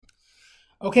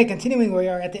Okay, continuing, we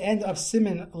are at the end of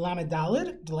Siman Lamed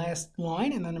Dalid, the last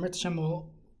line, and then the Hashem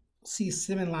will see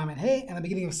Siman Lamed Hey and the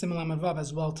beginning of Siman Lamed Vav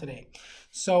as well today.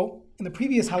 So, in the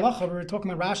previous halacha, we were talking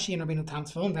about Rashi and Rabbeinu Tam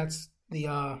Tefillin. That's the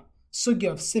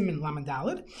sugya of Siman Lamed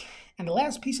Dalid. And the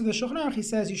last piece of the Shulchan Aruch, he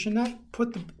says you should not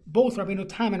put both Rabbeinu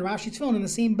Tam and Rashi Tefillin in the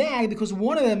same bag because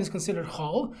one of them is considered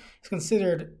chol, it's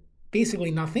considered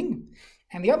basically nothing,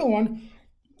 and the other one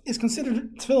is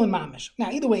considered tefillin mamish. Now,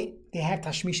 either way, they have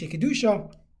tashmisha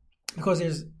kedusha because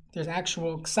there's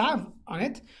actual ksav on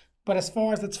it. But as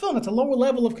far as the tefillin, it's a lower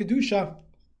level of kedusha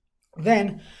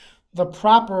than the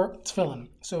proper tefillin.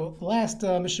 So the last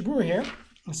mishabur here,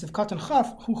 Sivkat and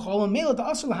Chaf, who cholam mela the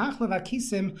asur lahachlev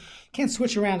akisim, can't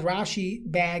switch around Rashi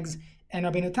bags and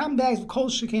Rabbeinu Tam bags. Kol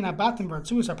shekein abatim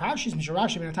v'artzuos harparshis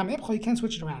misharashi Rabbeinu Tam epchol. You can't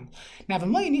switch it around. Now,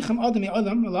 v'mlo yinicham adam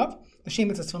me'olam alav. The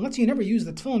shame it's a tefillin. Let's say you never use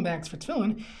the tefillin bags for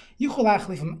tefillin.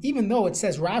 Even though it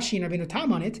says Rashi and Rabbeinu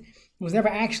Tam on it, it was never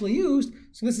actually used.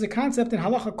 So this is a concept in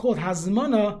halacha called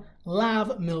hazmana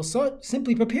lav milsa.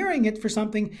 Simply preparing it for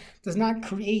something does not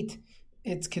create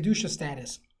its kedusha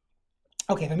status.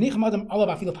 Okay, he did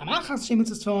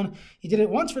it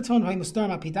once for tefillin.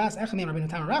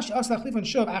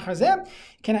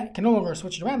 Can no longer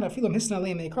switch it around. You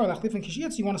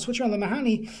want to switch around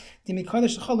lemahani.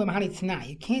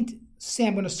 You can't say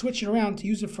I'm going to switch it around to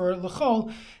use it for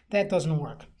lechol. That doesn't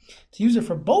work. To use it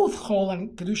for both chol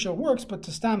and kedusha works, but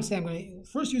to stam say I'm going to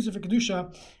first use it for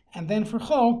kedusha and then for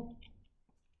chol,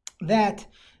 that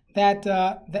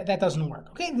doesn't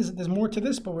work. Okay, there's more to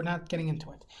this, but we're not getting into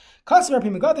it. Kasav Rabbi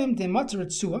Megadim de Matzah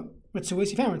Ritzua. Ritzua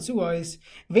is, if you found Ritzua is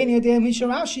Veni Adem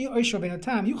Sharashi or Rabbeinu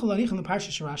Tam. Yuchal Anichan the Parsha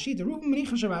Sharashi. The Reuben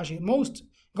Menichan Sharashi. Most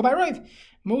go by Rav.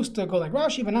 Most go like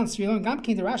Rashi. Vanan Tzvila and Gam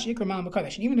came to Rashi Ikra Malam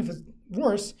B'Kodesh. And even if it's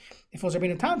worse, if it was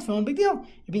Rabbeinu Tam film, big deal.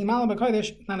 You're being Malam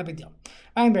B'Kodesh, not a big deal.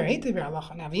 I'm very hated very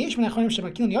halacha. Now V'yesh When Achonim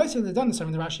Shemakilin Yosef they done this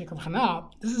in the Rashi Ikra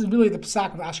Chanal. This is really the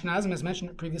psak of Ashkenazim as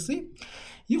mentioned previously.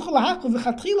 You could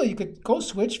go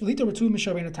switch. You don't have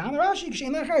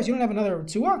another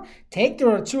Ritzua. Take the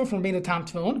Ritzua from Rabbeinu Tam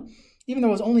Tefillin, even though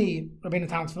it was only Rabbeinu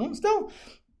Tam Tefillin. Still,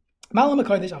 Malam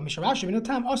HaKodesh of Misharash Rabbeinu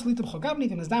Tam Oslit of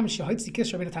Chogavnik and Azdam Shehitzi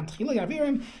Kiss Rabbeinu Tam Tchila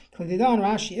Yavirim Klididan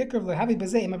Rashi Ikrav Lehavi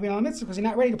Bazei Imavir Al Mitzvah because you're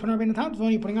not ready to put on Rabbeinu Tam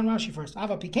Tefillin. You're putting on Rashi first.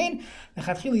 Ava Pikain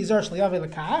Lechatchili Yizar Shliyavi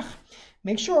Lekach.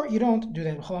 Make sure you don't do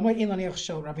that.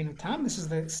 This is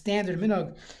the standard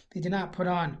minog. They do not put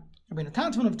on Rabbeinu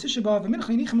Tam Tefillin of Tisha B'Av. If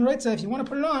you want to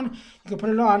put it on, you can put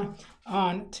it on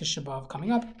Tisha B'Av.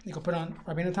 Coming up, you can put on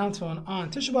Rabbeinu Tam Tefillin on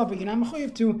Tisha B'Av, but you're not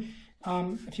mechuyev to.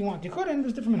 If you want, you could, and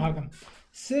there's different minhagim.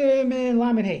 Siman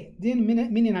Lamed Hey Din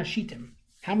Minin Hashitim.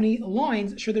 How many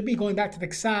lines should there be? Going back to the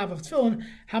ksav of tefillin,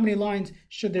 how many lines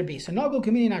should there be? So Nagul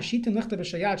Kaminin Hashitim Lichta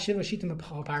B'Shayad Shiva Shitim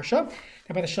Parsha.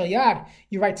 Now by the Shayad,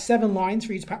 you write 7 lines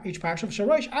for each parsha. Of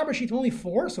Sharosh Abra Shitim only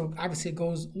 4, so obviously it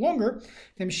goes longer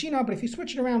than Mishina. But if you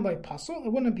switch it around by puzzle,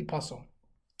 it wouldn't be puzzle.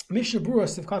 Mishabura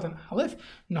Sivkatan Aleph,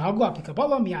 Nahagla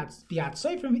Pikabala, Biat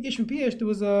Seifrim, Ishim Piyesh, there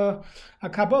was a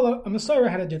Kabbalah, a Messiah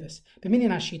had to do this. The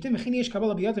Minion Hashitim, Mechinish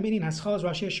Kabbalah Biat, the Minion Haschalas,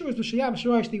 Rashi Ashurus, B'Shayab,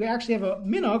 Shorosh, they actually have a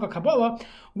Minog, a Kabbalah,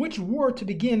 which word to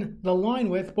begin the line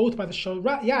with, both by the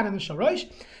Yad and the Shorosh.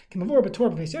 Kimavur Bator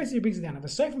B'Vesiois, he brings it down. The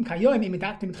Seifrim Kayoim,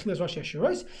 Imidaktim, Tchilas, Rashi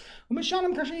Ashurus,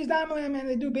 Umishanim Kashiz Damalim, and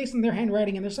they do based on their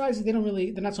handwriting and their sizes, they're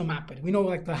not so mapped. We know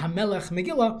like the Hamelech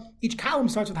Megillah, each column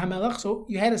starts with Hamelech, so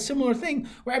you had a similar thing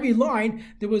where every line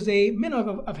there was a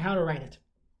minhag of how to write it.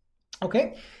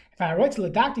 Okay, if I write to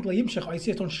ledactic layimshach, I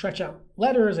see don't stretch out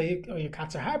letters or you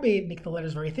katzer harbe, make the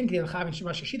letters very thin in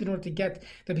order to get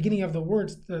the beginning of the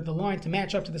words, the line to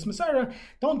match up to this Masara.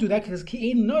 Don't do that because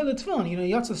ki'ein no the tefillin. You know,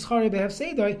 yatzah schari behav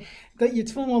seidai that your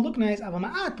tefillin will look nice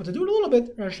avamaat, but to do it a little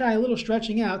bit, a little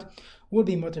stretching out would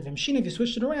be mutter v'mshin. If you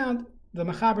switched it around, the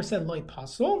Mechaber said loy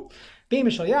pasul. You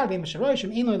have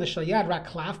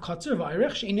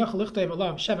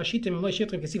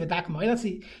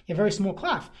very small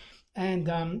clef, and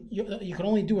you can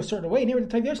only do a certain way.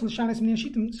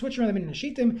 Switch around the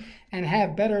shitim and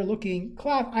have better looking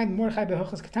clef. I'm Mordechai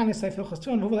behochas katanis seifilchas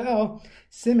tuan huvul el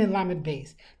simin lamed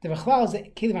beis. The v'chlal is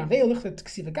the kilivan ve'elichtet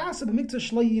ksiva gasa b'miktzah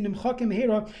shloyinim chakim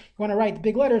hera. You want to write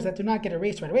big letters that do not get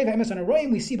erased right away. V'emes on a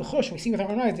roim we see b'chush, we see with our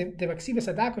own eyes the ksiva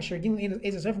sadaka shergin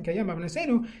ezes efim kayam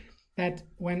b'avnesenu. That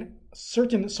when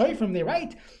certain Seifrim they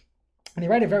write, and they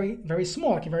write it very, very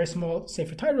small, like a very small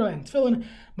Sefer Torah and Tefillin,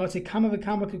 but in the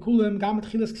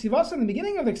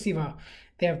beginning of the Ksiva,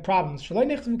 they have problems.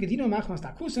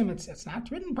 It's not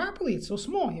written properly, it's so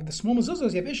small. You have the small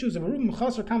mezuzos, you have issues of missing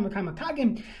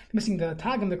the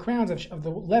tagim, the crowns of the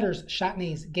letters,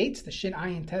 Shatnez, gates, the Shin,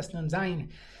 Ayin, Tes, Nun, Zayin,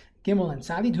 Gimel and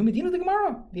Tzadi, who medina the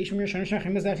Gemara. If you don't have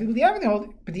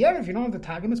the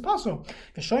Tagim, it's possible.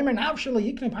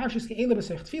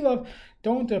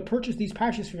 Don't purchase these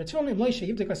parshas for your tefillin.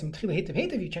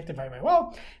 You checked it very, very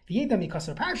well. You know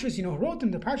who wrote them.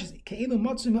 The parshas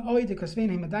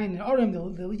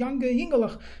the younger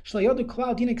Yingalach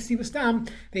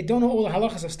they don't know all the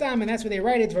halachas of stam, and that's where they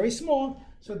write it. It's very small,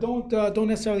 so don't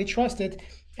necessarily trust it.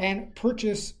 And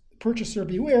purchaser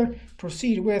beware.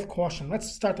 Proceed with caution.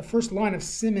 Let's start the first line of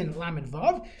Siman Lamed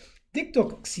Vav.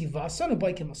 Diktok ksivasa no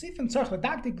boikin mosifin tzarch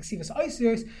ledaktik ksivas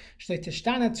oisios shlei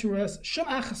tishtana tzuras shum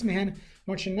achas mehen.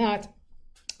 One should not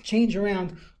change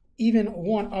around even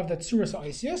one of the tzuras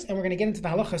oisios, and we're going to get into the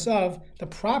halachas of the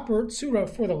proper tzura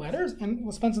for the letters, and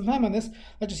we'll spend some time on this.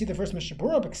 Let's just see the first Mishnah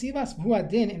Berurah b'ksivas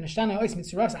v'huadin in nishtana ois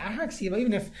mitzuras achar ksiva.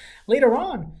 Even if later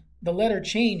on the letter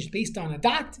changed based on a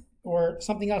dot or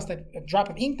something else, that a drop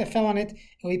of ink that fell on it,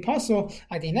 it will be possible.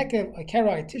 Adenekev,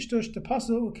 akera, tishtush, the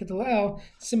possible kidalel,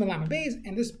 Siman Lamed Beis,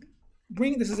 and this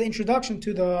is an introduction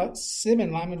to the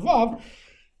Siman Lamed Vav,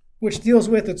 which deals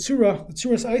with the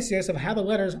tzuras oisios of how the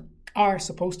letters are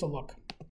supposed to look.